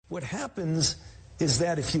What happens is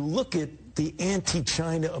that if you look at the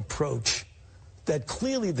anti-China approach that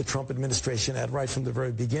clearly the Trump administration had right from the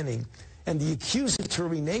very beginning, and the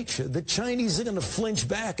accusatory nature, the Chinese are going to flinch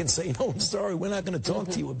back and say, no, I'm sorry, we're not going to talk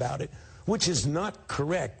to you about it, which is not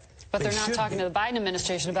correct. But they're not talking to the Biden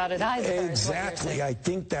administration about it either. Exactly. I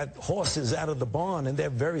think that horse is out of the barn, and they're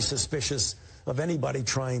very suspicious of anybody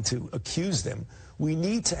trying to accuse them. We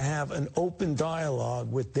need to have an open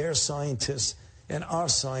dialogue with their scientists and our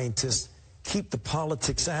scientists, keep the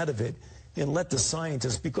politics out of it, and let the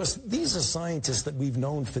scientists, because these are scientists that we've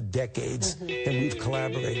known for decades, and we've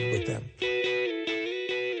collaborated with them.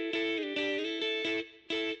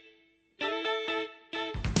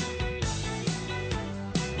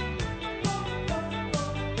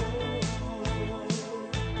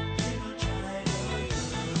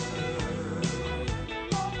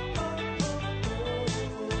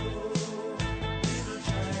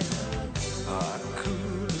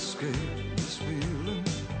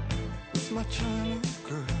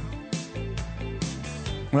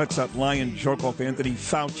 That's that lion jerk-off Anthony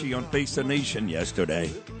Fauci on Face the Nation yesterday.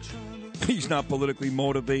 He's not politically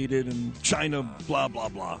motivated and China, blah, blah,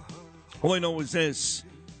 blah. All I know is this.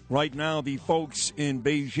 Right now, the folks in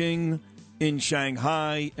Beijing, in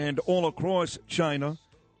Shanghai, and all across China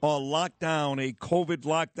are locked down, a COVID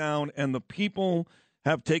lockdown, and the people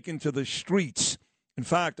have taken to the streets. In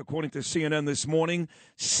fact, according to CNN this morning,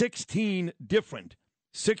 16 different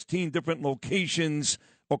locations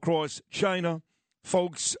across China,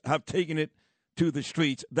 folks have taken it to the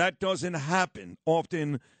streets. That doesn't happen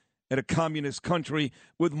often in a communist country.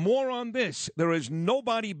 With more on this, there is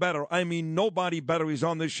nobody better. I mean, nobody better. He's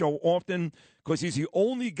on this show often because he's the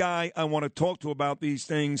only guy I want to talk to about these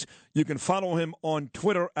things. You can follow him on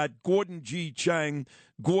Twitter at Gordon G. Chang.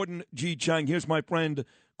 Gordon G. Chang. Here's my friend,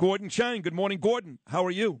 Gordon Chang. Good morning, Gordon. How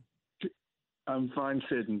are you? I'm fine,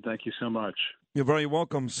 Sid, and thank you so much. You're very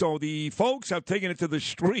welcome. So the folks have taken it to the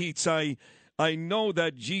streets. I know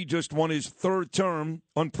that Xi just won his third term,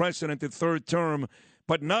 unprecedented third term,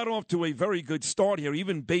 but not off to a very good start here.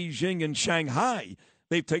 Even Beijing and Shanghai,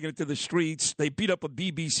 they've taken it to the streets. They beat up a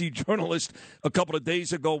BBC journalist a couple of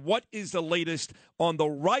days ago. What is the latest on the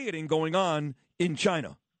rioting going on in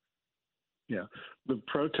China? Yeah, the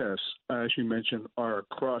protests, as you mentioned, are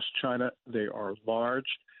across China. They are large,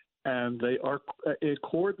 and they are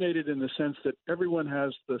coordinated in the sense that everyone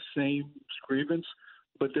has the same grievance,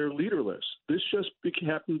 but they're leaderless. This just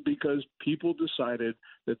happened because people decided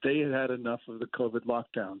that they had had enough of the COVID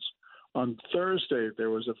lockdowns. On Thursday,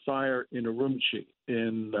 there was a fire in Urumqi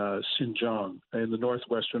in Xinjiang, in the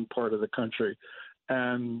northwestern part of the country,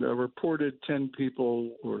 and a reported 10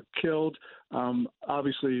 people were killed.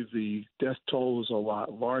 Obviously, the death toll was a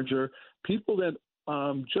lot larger. People then,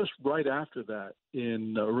 just right after that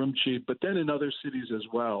in Urumqi, but then in other cities as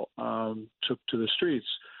well, took to the streets.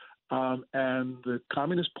 And the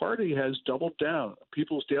Communist Party has doubled down.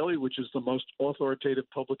 People's Daily, which is the most authoritative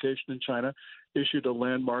publication in China, issued a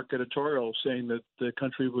landmark editorial saying that the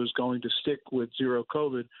country was going to stick with zero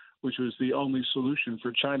COVID, which was the only solution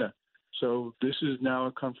for China. So this is now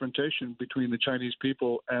a confrontation between the Chinese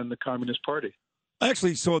people and the Communist Party. I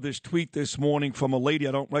actually saw this tweet this morning from a lady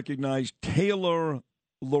I don't recognize, Taylor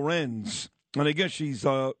Lorenz, and I guess she's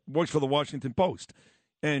works for the Washington Post.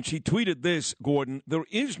 And she tweeted this, Gordon: there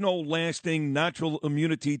is no lasting natural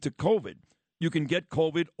immunity to COVID. You can get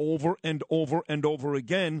COVID over and over and over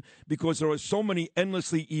again because there are so many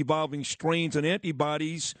endlessly evolving strains and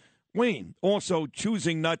antibodies wane. Also,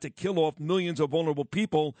 choosing not to kill off millions of vulnerable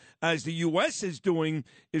people, as the U.S. is doing,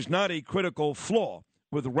 is not a critical flaw.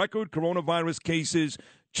 With record coronavirus cases,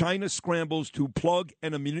 China scrambles to plug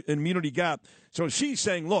an immunity gap. So she's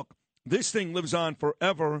saying, look, this thing lives on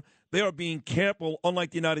forever. They are being careful,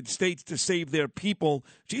 unlike the United States, to save their people.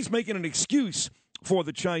 She's making an excuse for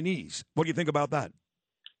the Chinese. What do you think about that?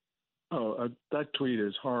 That tweet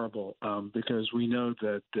is horrible because we know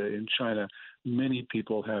that in China, many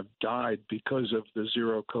people have died because of the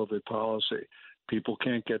zero COVID policy. People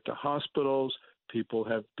can't get to hospitals. People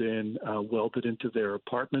have been welded into their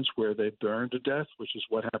apartments where they burned to death, which is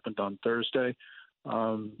what happened on Thursday.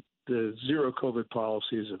 The zero COVID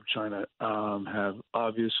policies of China have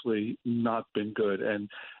obviously not been good, and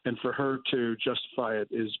for her to justify it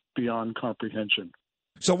is beyond comprehension.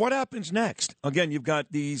 So what happens next? Again, you've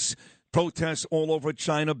got these protests all over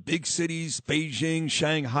China, big cities, Beijing,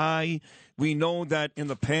 Shanghai. We know that in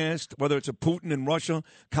the past, whether it's a Putin in Russia,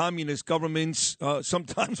 communist governments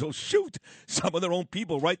sometimes will shoot some of their own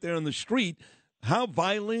people right there in the street. How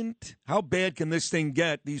violent, how bad can this thing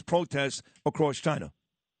get, these protests across China?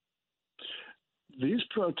 These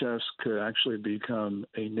protests could actually become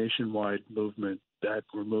a nationwide movement that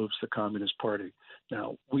removes the Communist Party.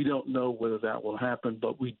 Now, we don't know whether that will happen,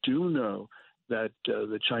 but we do know that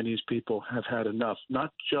the Chinese people have had enough,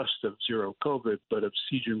 not just of zero COVID, but of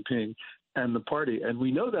Xi Jinping and the party. And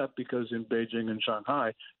we know that because in Beijing and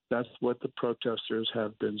Shanghai, that's what the protesters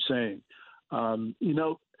have been saying.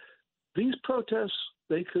 These protests,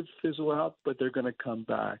 they could fizzle out, but they're going to come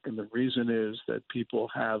back. And the reason is that people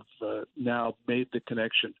have now made the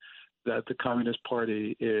connection that the Communist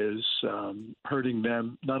Party is hurting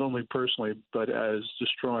them, not only personally, but as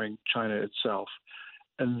destroying China itself.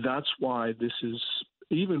 And that's why this is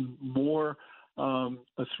even more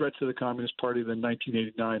a threat to the Communist Party than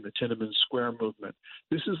 1989, the Tiananmen Square movement.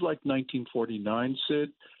 This is like 1949, Sid.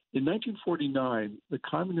 In 1949, the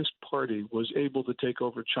Communist Party was able to take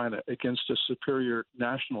over China against a superior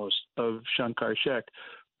nationalist of Chiang Kai-shek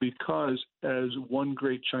because, as one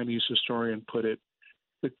great Chinese historian put it,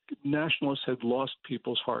 the nationalists had lost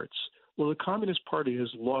people's hearts. Well, the Communist Party has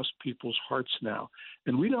lost people's hearts now,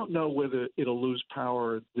 and we don't know whether it'll lose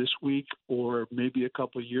power this week or maybe a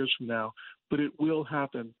couple of years from now, but it will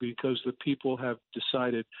happen because the people have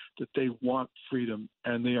decided that they want freedom,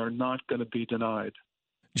 and they are not going to be denied.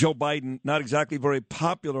 Joe Biden, not exactly very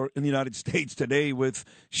popular in the United States today, with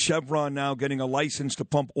Chevron now getting a license to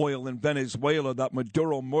pump oil in Venezuela, that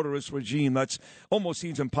Maduro murderous regime. That's almost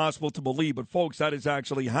seems impossible to believe. But, folks, that is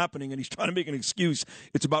actually happening, and he's trying to make an excuse.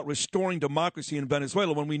 It's about restoring democracy in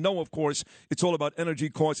Venezuela, when we know, of course, it's all about energy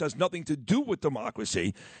costs, has nothing to do with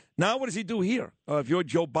democracy. Now what does he do here? If you're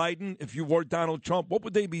Joe Biden, if you were Donald Trump, what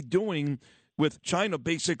would they be doing with China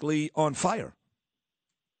basically on fire?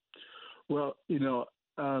 Well,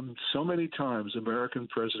 so many times American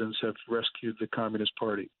presidents have rescued the Communist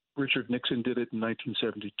Party. Richard Nixon did it in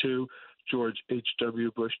 1972. George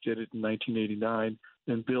H.W. Bush did it in 1989,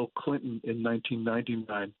 and Bill Clinton in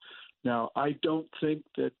 1999. Now, I don't think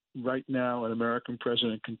that right now an American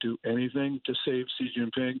president can do anything to save Xi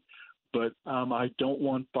Jinping, but I don't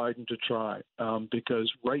want Biden to try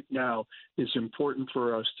because right now it's important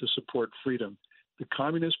for us to support freedom. The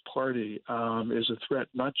Communist Party is a threat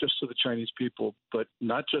not just to the Chinese people, but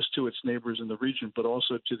not just to its neighbors in the region, but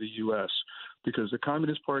also to the U.S., because the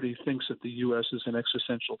Communist Party thinks that the U.S. is an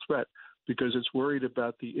existential threat because it's worried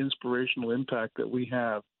about the inspirational impact that we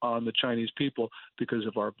have on the Chinese people because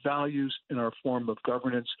of our values and our form of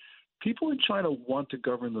governance. People in China want to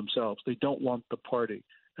govern themselves. They don't want the party.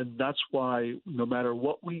 And that's why no matter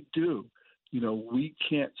what we do, we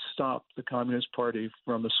can't stop the Communist Party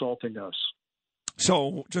from assaulting us.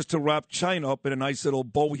 So, just to wrap China up in a nice little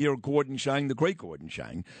bow here, Gordon Chang, the great Gordon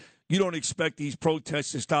Chang, you don't expect these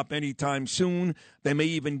protests to stop anytime soon. They may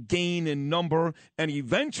even gain in number, and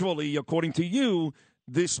eventually, according to you,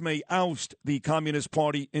 this may oust the Communist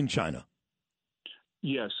Party in China.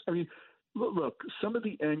 Yes. I mean, look, some of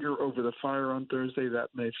the anger over the fire on Thursday, that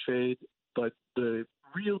may fade, but the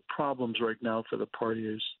real problems right now for the party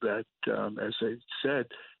is that, as I said,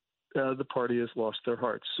 the party has lost their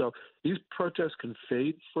hearts. So these protests can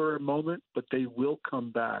fade for a moment, but they will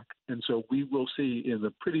come back. And so we will see in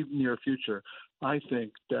the pretty near future, I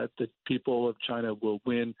think, that the people of China will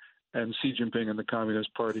win and Xi Jinping and the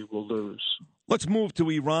Communist Party will lose. Let's move to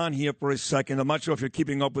Iran here for a second. I'm not sure if you're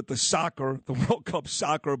keeping up with the soccer, the World Cup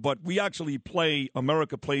soccer, but we actually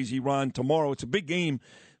America plays Iran tomorrow. It's a big game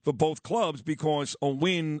for both clubs because a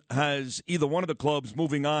win has either one of the clubs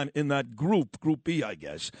moving on in that Group B, I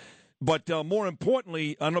guess. But more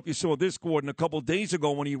importantly, I don't know if you saw this, Gordon, a couple of days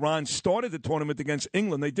ago when Iran started the tournament against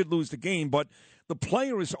England, they did lose the game, but the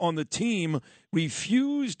players on the team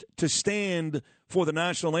refused to stand for the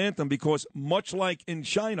national anthem because, much like in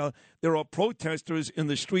China, there are protesters in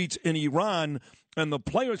the streets in Iran, and the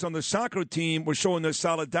players on the soccer team were showing their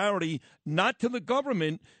solidarity not to the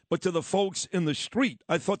government, but to the folks in the street.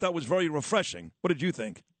 I thought that was very refreshing. What did you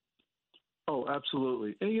think? Oh,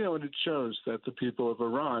 absolutely. And, and it shows that the people of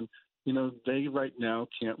Iran, they right now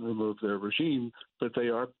can't remove their regime, but they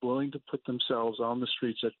are willing to put themselves on the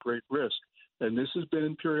streets at great risk. And this has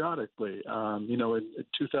been periodically. In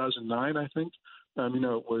 2009, I think,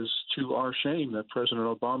 it was to our shame that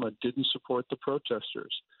President Obama didn't support the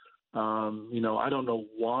protesters. I don't know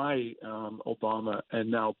why Obama and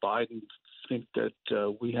now Biden think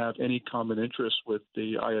that we have any common interest with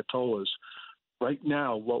the Ayatollahs. Right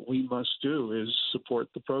now, what we must do is support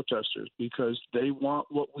the protesters because they want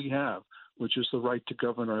what we have, which is the right to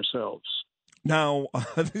govern ourselves. Now,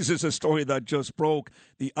 this is a story that just broke.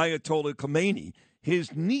 The Ayatollah Khomeini,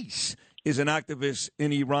 his niece, is an activist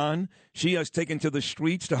in Iran. She has taken to the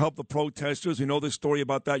streets to help the protesters. We know the story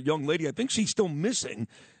about that young lady. I think she's still missing.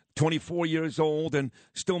 24 years old and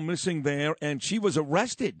still missing there. And she was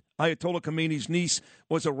arrested. Ayatollah Khomeini's niece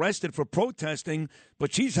was arrested for protesting,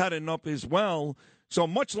 but she's had enough as well. So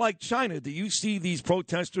much like China, do you see these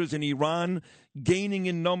protesters in Iran gaining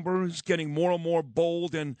in numbers, getting more and more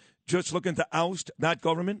bold, and just looking to oust that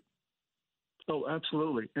government? Oh,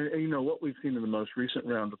 absolutely. And what we've seen in the most recent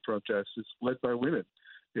round of protests is led by women.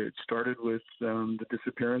 It started with the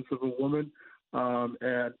disappearance of a woman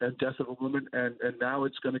and death of a woman, and now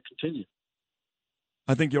it's going to continue.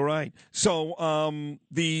 I think you're right. So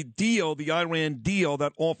the deal, the Iran deal,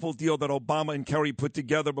 that awful deal that Obama and Kerry put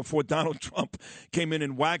together before Donald Trump came in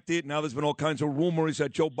and whacked it. Now there's been all kinds of rumors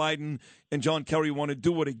that Joe Biden and John Kerry want to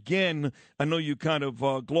do it again. I know you kind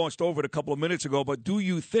of glossed over it a couple of minutes ago, but do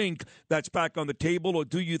you think that's back on the table, or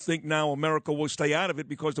do you think now America will stay out of it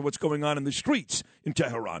because of what's going on in the streets in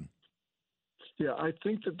Tehran? Yeah, I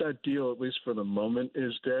think that deal, at least for the moment,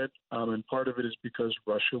 is dead. And part of it is because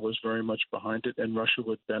Russia was very much behind it, and Russia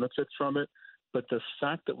would benefit from it. But the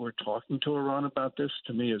fact that we're talking to Iran about this,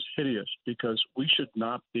 to me, is hideous, because we should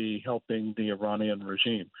not be helping the Iranian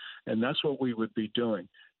regime. And that's what we would be doing,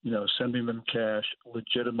 sending them cash,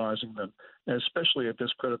 legitimizing them, and especially at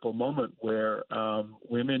this critical moment where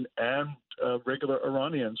women and regular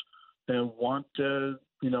Iranians want the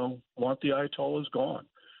Ayatollahs gone.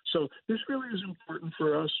 So this really is important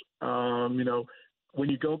for us. When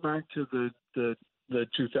you go back to the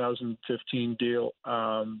 2015 deal,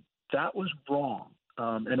 that was wrong.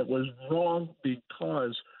 And it was wrong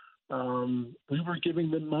because we were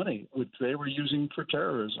giving them money, which they were using for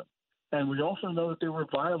terrorism. And we also know that they were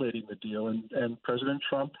violating the deal. And President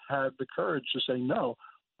Trump had the courage to say, no,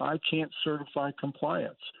 I can't certify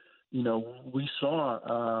compliance. We saw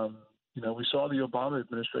the Obama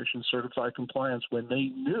administration certify compliance when they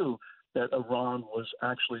knew that Iran was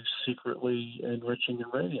actually secretly enriching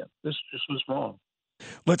uranium. This just was wrong.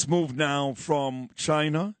 Let's move now from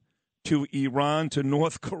China to Iran to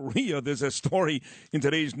North Korea. There's a story in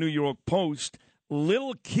today's New York Post.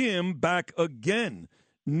 Lil' Kim back again.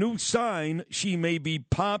 New sign she may be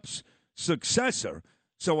Pop's successor.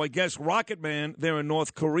 So I guess Rocket Man there in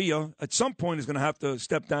North Korea at some point is going to have to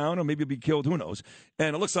step down or maybe be killed. Who knows?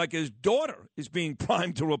 And it looks like his daughter is being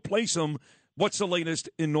primed to replace him. What's the latest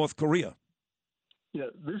in North Korea? Yeah,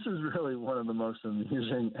 this is really one of the most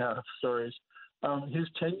amusing stories. His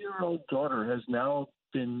 10-year-old daughter has now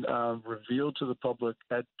been revealed to the public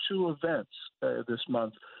at two events this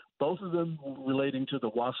month, both of them relating to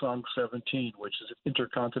the Hwasong-17, which is an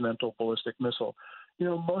intercontinental ballistic missile.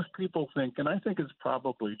 Most people think, and I think it's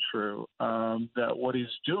probably true, that what he's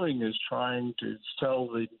doing is trying to tell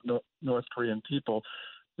the North Korean people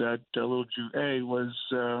that little Jew A was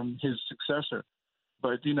his successor.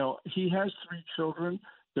 But, he has three children.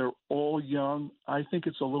 They're all young. I think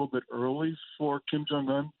it's a little bit early for Kim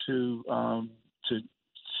Jong-un to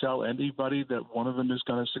tell anybody that one of them is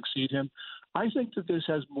going to succeed him. I think that this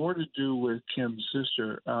has more to do with Kim's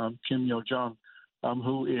sister, Kim Yo-jong,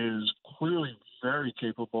 who is clearly very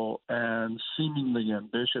capable and seemingly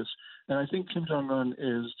ambitious. And I think Kim Jong-un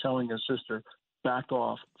is telling his sister, back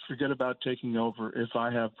off, forget about taking over if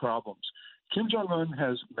I have problems. Kim Jong-un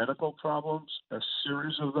has medical problems, a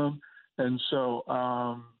series of them. And so,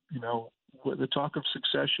 the talk of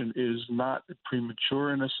succession is not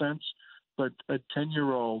premature in a sense, but a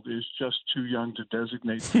 10-year-old is just too young to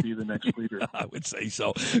designate to be the next leader. I would say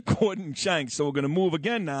so. Gordon Chang. So we're going to move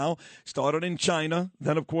again now. Started in China.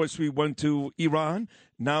 Then, of course, we went to Iran.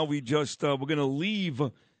 Now we're going to leave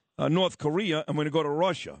North Korea and we're going to go to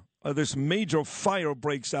Russia. This major fire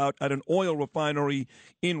breaks out at an oil refinery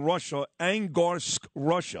in Russia, Angarsk,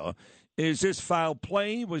 Russia. Is this foul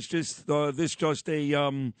play? Was this just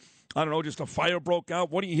a... just a fire broke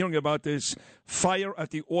out. What are you hearing about this fire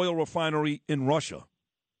at the oil refinery in Russia?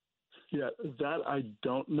 Yeah, that I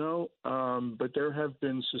don't know, but there have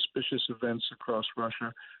been suspicious events across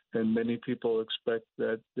Russia, and many people expect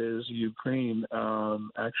that there's Ukraine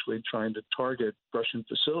actually trying to target Russian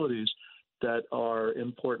facilities that are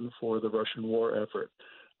important for the Russian war effort.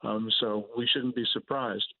 So we shouldn't be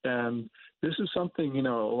surprised. And this is something,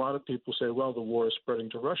 a lot of people say, well, the war is spreading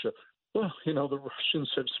to Russia. Well, the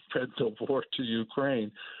Russians have spread the war to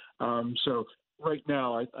Ukraine. So right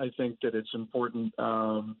now, I think that it's important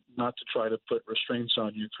not to try to put restraints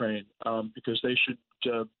on Ukraine because they should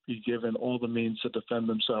be given all the means to defend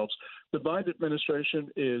themselves. The Biden administration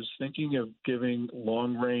is thinking of giving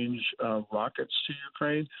long-range rockets to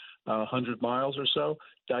Ukraine, 100 miles or so.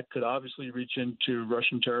 That could obviously reach into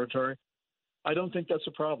Russian territory. I don't think that's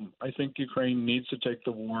a problem. I think Ukraine needs to take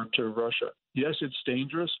the war to Russia. Yes, it's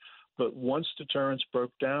dangerous, But once deterrence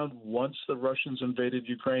broke down, once the Russians invaded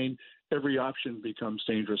Ukraine, every option becomes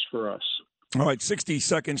dangerous for us. All right, 60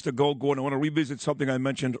 seconds to go, Gordon. I want to revisit something I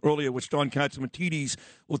mentioned earlier, which Don Katsimatidis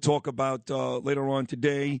will talk about later on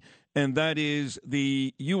today, and that is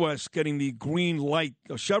the U.S. getting the green light,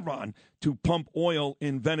 Chevron, to pump oil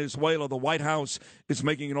in Venezuela. The White House is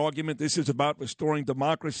making an argument. This is about restoring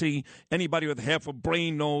democracy. Anybody with half a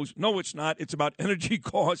brain knows, no, it's not. It's about energy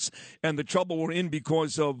costs and the trouble we're in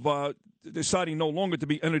because of deciding no longer to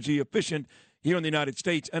be energy efficient here in the United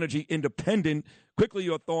States, energy independent. Quickly,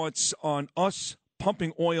 your thoughts on us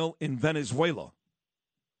pumping oil in Venezuela.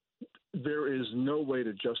 There is no way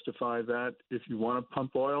to justify that. If you want to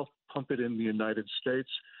pump oil, pump it in the United States.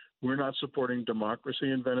 We're not supporting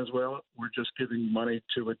democracy in Venezuela. We're just giving money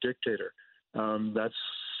to a dictator. That's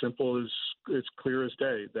simple as it's clear as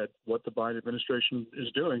day that what the Biden administration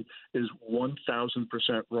is doing is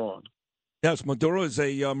 1,000% wrong. Yes, Maduro is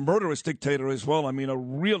a murderous dictator as well. I mean, a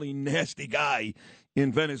really nasty guy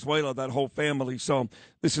in Venezuela, that whole family. So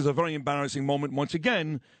this is a very embarrassing moment once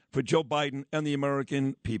again for Joe Biden and the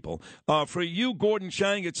American people. For you, Gordon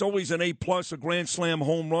Chang, it's always an A+, a Grand Slam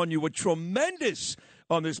home run. You were tremendous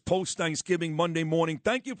on this post-Thanksgiving Monday morning.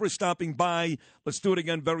 Thank you for stopping by. Let's do it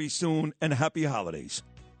again very soon, and happy holidays.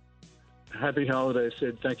 Happy holidays,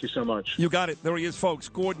 Sid. Thank you so much. You got it. There he is, folks.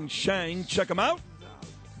 Gordon Chang. Check him out.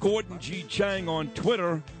 Gordon G. Chang on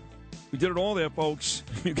Twitter. We did it all there, folks.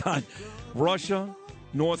 You got Russia,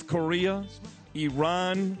 North Korea,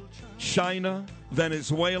 Iran, China,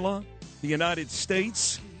 Venezuela, the United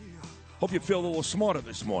States. Hope you feel a little smarter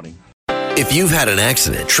this morning. If you've had an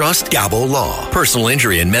accident, trust Gabo Law. Personal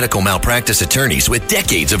injury and medical malpractice attorneys with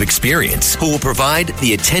decades of experience who will provide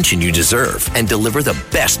the attention you deserve and deliver the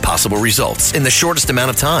best possible results in the shortest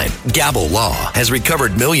amount of time. Gabo Law has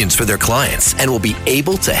recovered millions for their clients and will be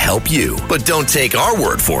able to help you. But don't take our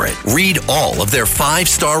word for it. Read all of their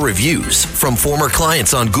 5-star reviews from former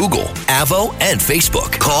clients on Google, Avo, and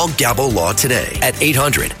Facebook. Call Gabo Law today at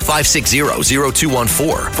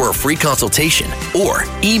 800-560-0214 for a free consultation or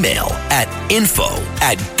email at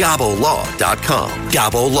info@gabolaw.com.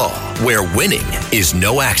 Gabo Law, where winning is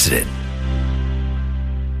no accident.